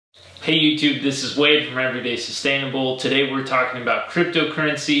Hey YouTube, this is Wade from Everyday Sustainable. Today we're talking about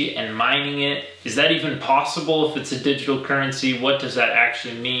cryptocurrency and mining it. Is that even possible if it's a digital currency? What does that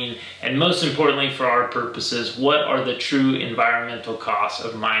actually mean? And most importantly for our purposes, what are the true environmental costs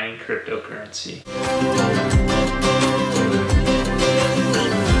of mining cryptocurrency?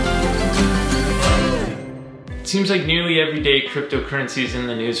 It seems like nearly every day cryptocurrency is in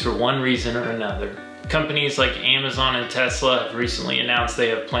the news for one reason or another. Companies like Amazon and Tesla have recently announced they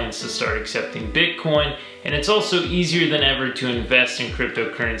have plans to start accepting Bitcoin, and it's also easier than ever to invest in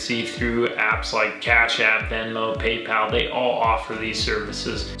cryptocurrency through apps like Cash App, Venmo, PayPal. They all offer these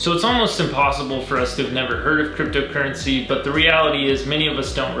services. So it's almost impossible for us to have never heard of cryptocurrency, but the reality is many of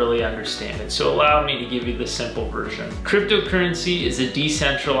us don't really understand it. So allow me to give you the simple version. Cryptocurrency is a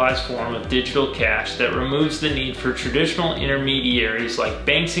decentralized form of digital cash that removes the need for traditional intermediaries like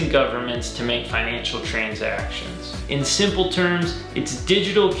banks and governments to make financial transactions. In simple terms, it's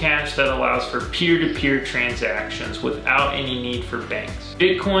digital cash that allows for peer-to-peer transactions without any need for banks.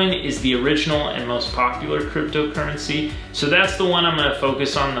 Bitcoin is the original and most popular cryptocurrency, so that's the one I'm going to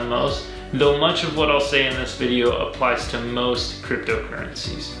focus on the most, though much of what I'll say in this video applies to most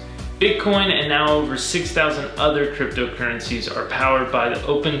cryptocurrencies. Bitcoin and now over 6,000 other cryptocurrencies are powered by the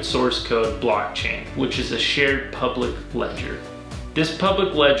open source code blockchain, which is a shared public ledger. This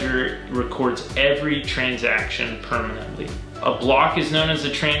public ledger records every transaction permanently. A block is known as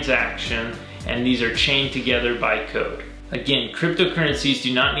a transaction, and these are chained together by code. Again, cryptocurrencies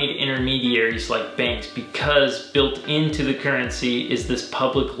do not need intermediaries like banks because built into the currency is this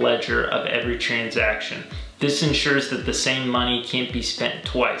public ledger of every transaction. This ensures that the same money can't be spent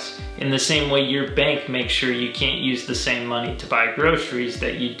twice. In the same way your bank makes sure you can't use the same money to buy groceries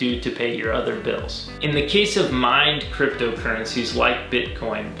that you do to pay your other bills. In the case of mined cryptocurrencies like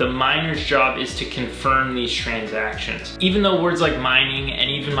Bitcoin, the miner's job is to confirm these transactions. Even though words like mining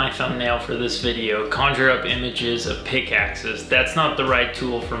and even my thumbnail for this video conjure up images of pickaxes, that's not the right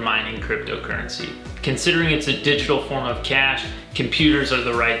tool for mining cryptocurrency. Considering it's a digital form of cash, computers are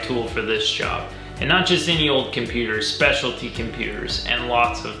the right tool for this job. And not just any old computers, specialty computers, and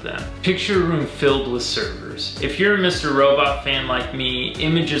lots of them. Picture a room filled with servers. If you're a Mr. Robot fan like me,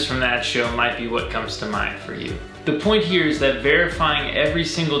 images from that show might be what comes to mind for you. The point here is that verifying every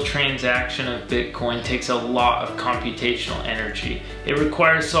single transaction of Bitcoin takes a lot of computational energy. It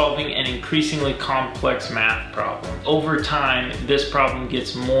requires solving an increasingly complex math problem. Over time, this problem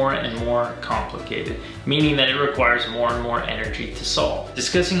gets more and more complicated, meaning that it requires more and more energy to solve.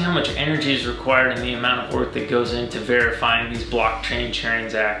 Discussing how much energy is required and the amount of work that goes into verifying these blockchain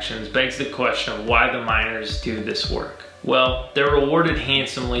transactions begs the question of why the miners do this work. Well, they're rewarded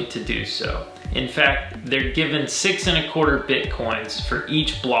handsomely to do so. In fact, they're given 6.25 Bitcoins for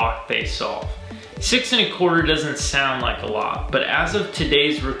each block they solve. 6.25 doesn't sound like a lot, but as of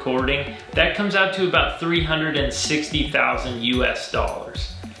today's recording, that comes out to about $360,000 US.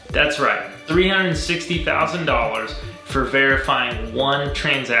 That's right, $360,000 for verifying one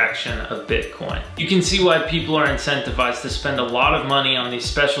transaction of Bitcoin. You can see why people are incentivized to spend a lot of money on these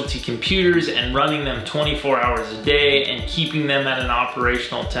specialty computers and running them 24 hours a day and keeping them at an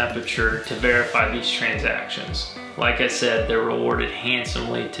operational temperature to verify these transactions. Like I said, they're rewarded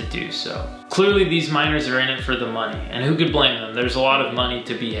handsomely to do so. Clearly these miners are in it for the money, and who could blame them? There's a lot of money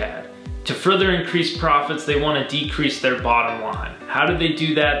to be had. To further increase profits, they want to decrease their bottom line. How do they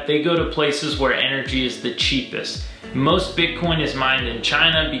do that? They go to places where energy is the cheapest. Most Bitcoin is mined in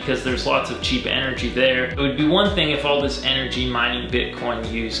China because there's lots of cheap energy there. It would be one thing if all this energy mining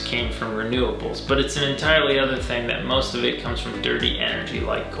Bitcoin use came from renewables, but it's an entirely other thing that most of it comes from dirty energy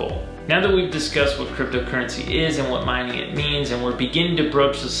like coal. Now that we've discussed what cryptocurrency is and what mining it means, and we're beginning to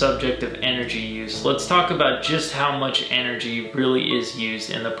broach the subject of energy use, let's talk about just how much energy really is used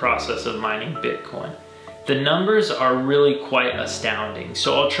in the process of mining Bitcoin. The numbers are really quite astounding,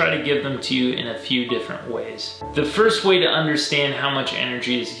 so I'll try to give them to you in a few different ways. The first way to understand how much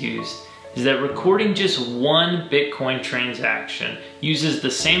energy is used is that recording just one Bitcoin transaction uses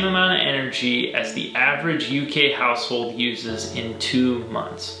the same amount of energy as the average UK household uses in 2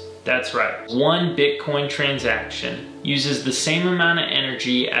 months. That's right, one Bitcoin transaction uses the same amount of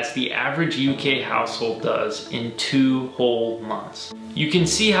energy as the average UK household does in 2 whole months. You can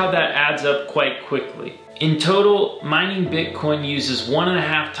see how that adds up quite quickly. In total, mining Bitcoin uses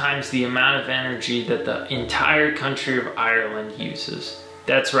 1.5 times the amount of energy that the entire country of Ireland uses.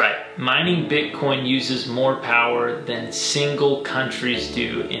 That's right, mining Bitcoin uses more power than single countries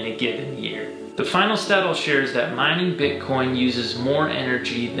do in a given year. The final stat I'll share is that mining Bitcoin uses more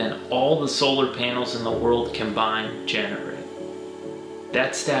energy than all the solar panels in the world combined generate.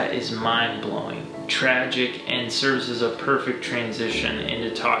 That stat is mind-blowing, tragic, and serves as a perfect transition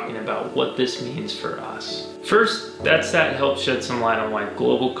into talking about what this means for us. First, that stat helps shed some light on why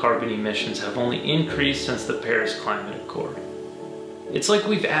global carbon emissions have only increased since the Paris Climate Accord. It's like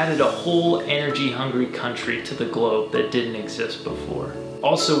we've added a whole energy-hungry country to the globe that didn't exist before.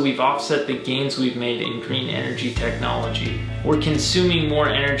 Also, we've offset the gains we've made in green energy technology. We're consuming more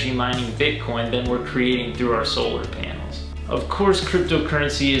energy mining Bitcoin than we're creating through our solar panels. Of course,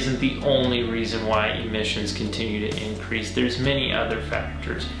 cryptocurrency isn't the only reason why emissions continue to increase. There's many other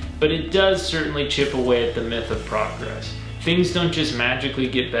factors, but it does certainly chip away at the myth of progress. Things don't just magically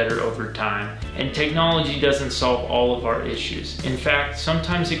get better over time, and technology doesn't solve all of our issues. In fact,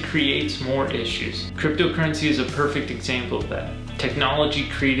 sometimes it creates more issues. Cryptocurrency is a perfect example of that. Technology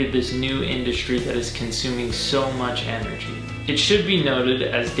created this new industry that is consuming so much energy. It should be noted,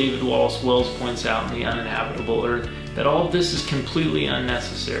 as David Wallace Wells points out in The Uninhabitable Earth, that all of this is completely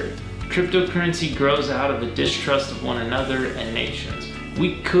unnecessary. Cryptocurrency grows out of a distrust of one another and nations.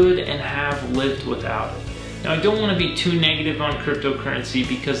 We could and have lived without it. Now, I don't want to be too negative on cryptocurrency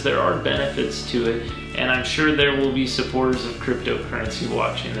because there are benefits to it, and I'm sure there will be supporters of cryptocurrency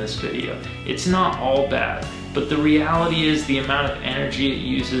watching this video. It's not all bad, but the reality is the amount of energy it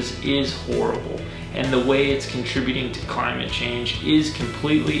uses is horrible, and the way it's contributing to climate change is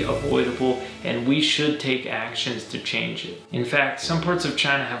completely avoidable, and we should take actions to change it. In fact, some parts of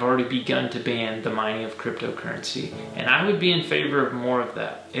China have already begun to ban the mining of cryptocurrency, and I would be in favor of more of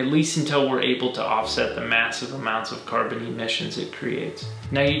that, at least until we're able to offset the massive amounts of carbon emissions it creates.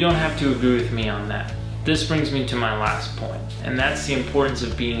 Now, you don't have to agree with me on that. This brings me to my last point, and that's the importance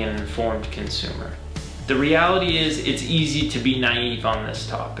of being an informed consumer. The reality is, it's easy to be naive on this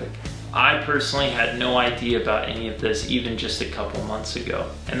topic. I personally had no idea about any of this even just a couple months ago,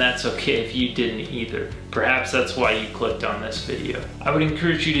 and that's okay if you didn't either. Perhaps that's why you clicked on this video. I would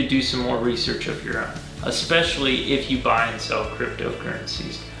encourage you to do some more research of your own, especially if you buy and sell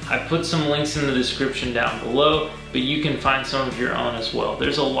cryptocurrencies. I put some links in the description down below, but you can find some of your own as well.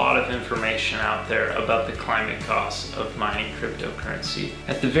 There's a lot of information out there about the climate costs of mining cryptocurrency.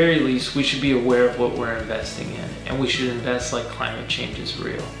 At the very least, we should be aware of what we're investing in, and we should invest like climate change is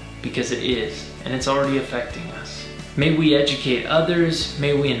real. Because it is, and it's already affecting us. May we educate others,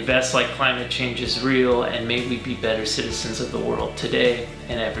 may we invest like climate change is real, and may we be better citizens of the world today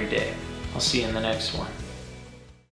and every day. I'll see you in the next one.